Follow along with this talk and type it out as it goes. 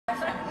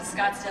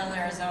Scottsdale,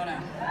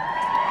 Arizona.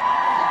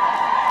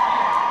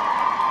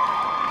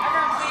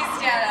 Everyone please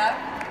stand up.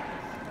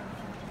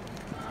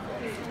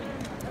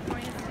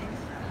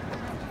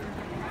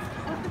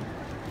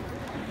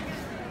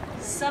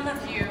 Some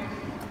of you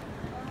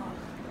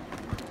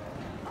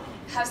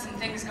have some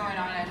things going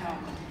on at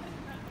home.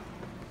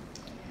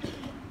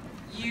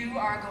 You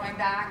are going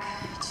back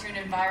to an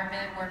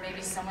environment where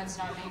maybe someone's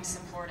not being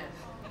supportive.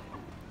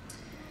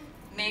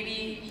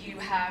 Maybe you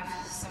have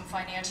some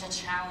financial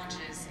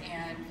challenges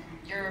and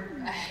you're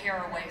a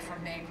hair away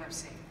from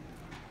bankruptcy.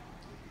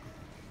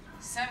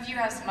 Some of you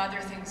have some other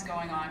things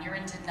going on. You're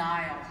in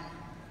denial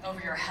over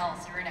your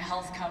health. You're in a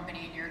health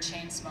company and you're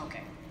chain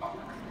smoking.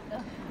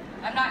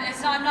 I'm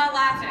not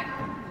laughing.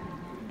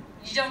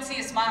 You don't see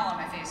a smile on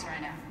my face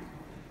right now.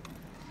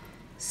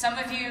 Some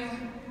of you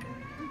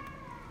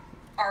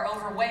are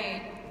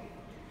overweight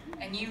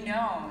and you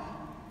know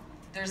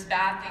there's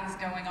bad things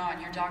going on.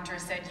 Your doctor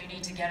has said you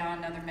need to get on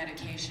another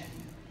medication.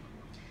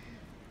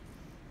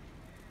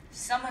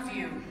 Some of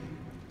you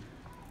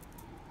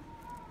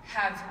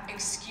have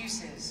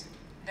excuses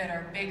that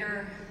are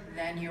bigger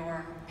than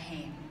your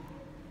pain.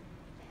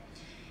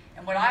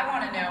 And what I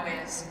want to know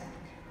is,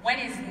 when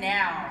is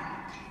now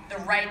the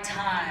right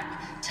time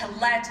to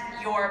let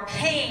your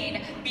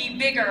pain be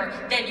bigger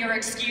than your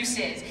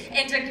excuses,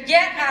 and to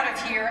get out of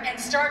here and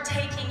start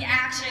taking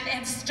action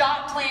and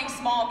stop playing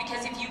small?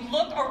 Because if you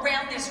look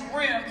around this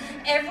room,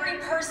 every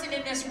person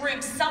in this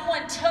room,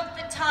 someone took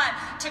the time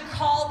to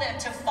call them,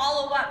 to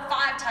follow up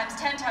 5 times,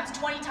 10 times,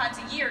 20 times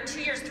a year,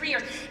 2 years, 3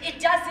 years. It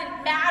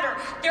doesn't matter.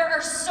 There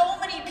are so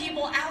many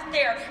people out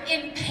there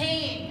in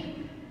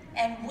pain,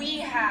 and we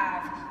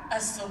have a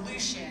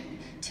solution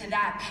to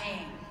that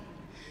pain.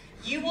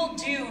 You will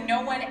do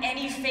no one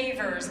any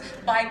favors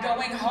by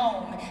going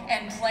home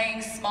and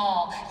playing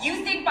small.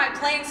 You think by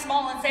playing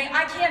small and saying,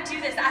 I can't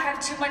do this, I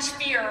have too much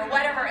fear or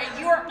whatever, and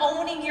you are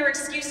owning your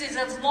excuses.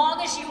 As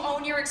long as you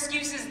own your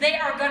excuses, they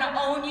are going to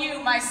own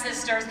you, my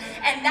sisters,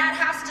 and that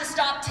has to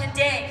stop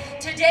today.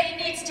 Today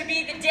needs to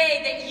be the day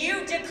that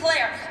you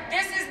declare,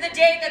 this is the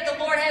day that the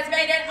Lord has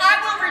made, and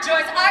I will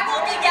rejoice, I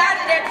will be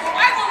glad in it,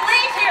 I will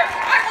leave here,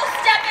 I will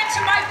step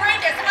into my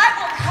greatness, I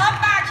will come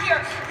back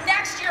here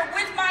next year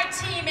with my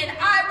team, and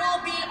I will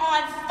be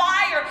on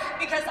fire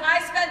because I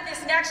spent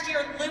this next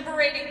year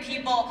liberating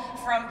people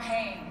from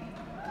pain.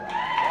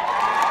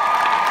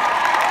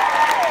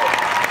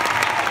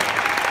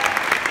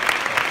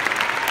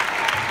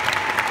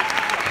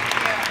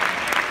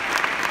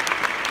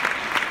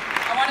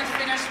 I want to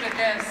finish with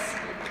this.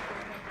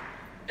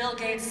 Bill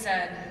Gates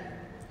said,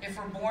 if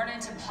we're born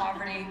into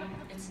poverty,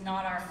 it's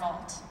not our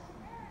fault.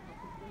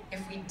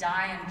 If we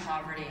die in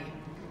poverty,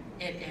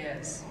 it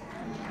is.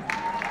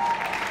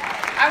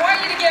 I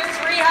want you to give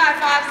 3 high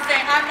fives and say,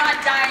 I'm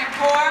not dying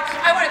poor.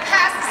 I want to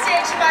pass the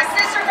stage to my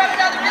sister from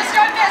another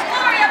district, Miss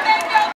Gloria May.